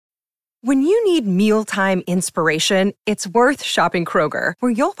When you need mealtime inspiration, it's worth shopping Kroger,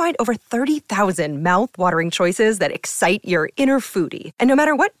 where you'll find over 30,000 mouth-watering choices that excite your inner foodie. And no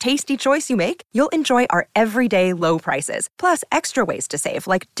matter what tasty choice you make, you'll enjoy our everyday low prices, plus extra ways to save,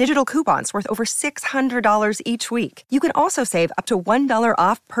 like digital coupons worth over $600 each week. You can also save up to $1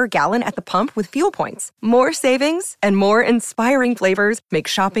 off per gallon at the pump with fuel points. More savings and more inspiring flavors make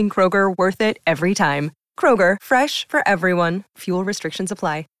shopping Kroger worth it every time. Kroger, fresh for everyone. Fuel restrictions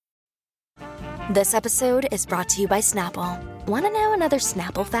apply. This episode is brought to you by Snapple. Want to know another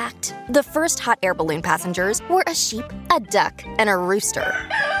Snapple fact? The first hot air balloon passengers were a sheep, a duck, and a rooster.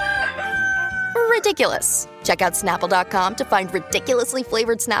 Ridiculous. Check out Snapple.com to find ridiculously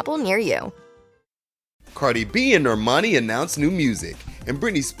flavored Snapple near you. Cardi B and Normani announced new music, and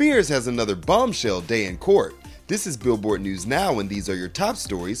Britney Spears has another bombshell day in court. This is Billboard News Now, and these are your top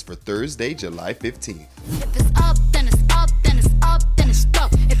stories for Thursday, July 15th. If it's up, then it's up, then it's up, then it's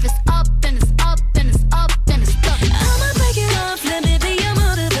stuck. If it's up, then it's up, then it's up, then it's stuck. I'ma break it off, let me be your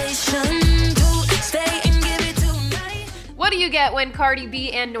motivation to stay and give it tonight. What do you get when Cardi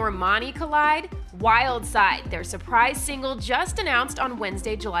B and Normani collide? Wild Side, their surprise single just announced on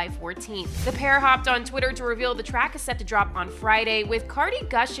Wednesday, July 14th. The pair hopped on Twitter to reveal the track is set to drop on Friday, with Cardi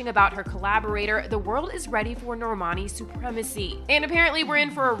gushing about her collaborator, "The world is ready for Normani's supremacy." And apparently we're in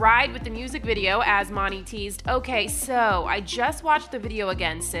for a ride with the music video, as Mani teased, "Okay, so I just watched the video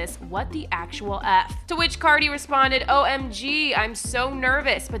again, sis. What the actual F?" To which Cardi responded, "OMG, I'm so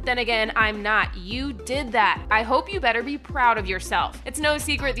nervous, but then again, I'm not. You did that. I hope you better be proud of yourself." It's no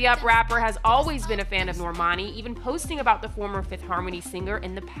secret the Up rapper has always been a fan of Normani, even posting about the former Fifth Harmony singer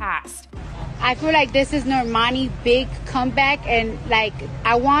in the past. I feel like this is Normani's big comeback, and like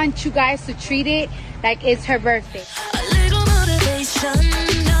I want you guys to treat it like it's her birthday. A little motivation,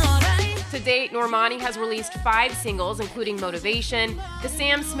 alright. To date, Normani has released 5 singles, including Motivation, the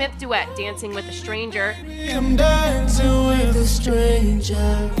Sam Smith duet Dancing with a Stranger, I'm dancing with a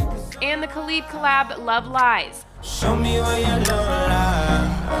stranger. and the Khalid collab Love Lies. Show me where your love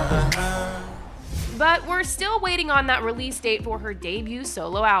lies. But we're still waiting on that release date for her debut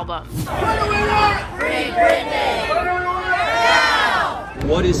solo album.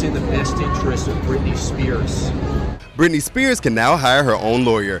 What is in the best interest of Britney Spears? Britney Spears can now hire her own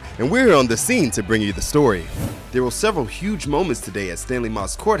lawyer, and we're here on the scene to bring you the story. There were several huge moments today at Stanley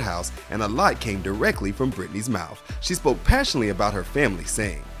Moss Courthouse, and a lot came directly from Britney's mouth. She spoke passionately about her family,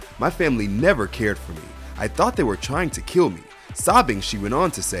 saying, "My family never cared for me. I thought they were trying to kill me." Sobbing, she went on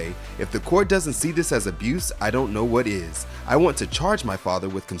to say, "If the court doesn't see this as abuse, I don't know what is. I want to charge my father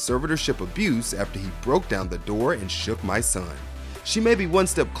with conservatorship abuse after he broke down the door and shook my son." She may be one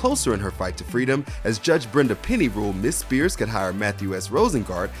step closer in her fight to freedom, as Judge Brenda Penny ruled Miss Spears could hire Matthew S.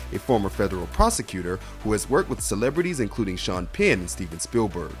 Rosengart, a former federal prosecutor who has worked with celebrities including Sean Penn and Steven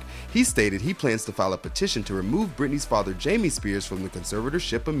Spielberg. He stated he plans to file a petition to remove Britney's father Jamie Spears from the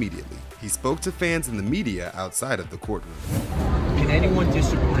conservatorship immediately. He spoke to fans and the media outside of the courtroom. Can anyone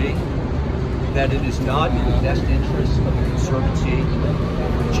disagree that it is not in the best interest of the Conservancy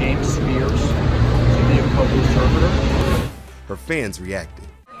for James Spears to be a co-conservator? Her fans reacted.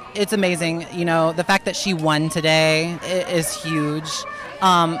 It's amazing. You know, the fact that she won today is huge.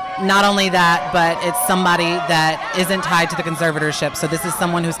 Not only that, but it's somebody that isn't tied to the conservatorship. So this is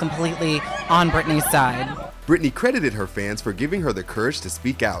someone who's completely on Britney's side. Britney credited her fans for giving her the courage to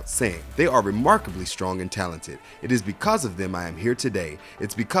speak out, saying, "They are remarkably strong and talented. It is because of them I am here today.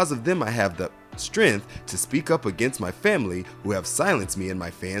 It's because of them I have the strength to speak up against my family who have silenced me and my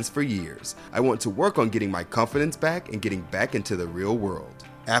fans for years. I want to work on getting my confidence back and getting back into the real world."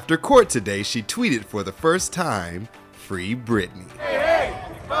 After court today, she tweeted for the first time, "Free Britney." Hey,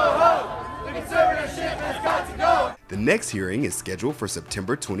 ho, ho, the conservatorship has got to go. The next hearing is scheduled for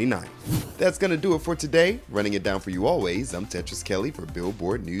September 29th. That's going to do it for today. Running it down for you always, I'm Tetris Kelly for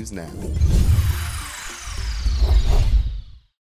Billboard News Now.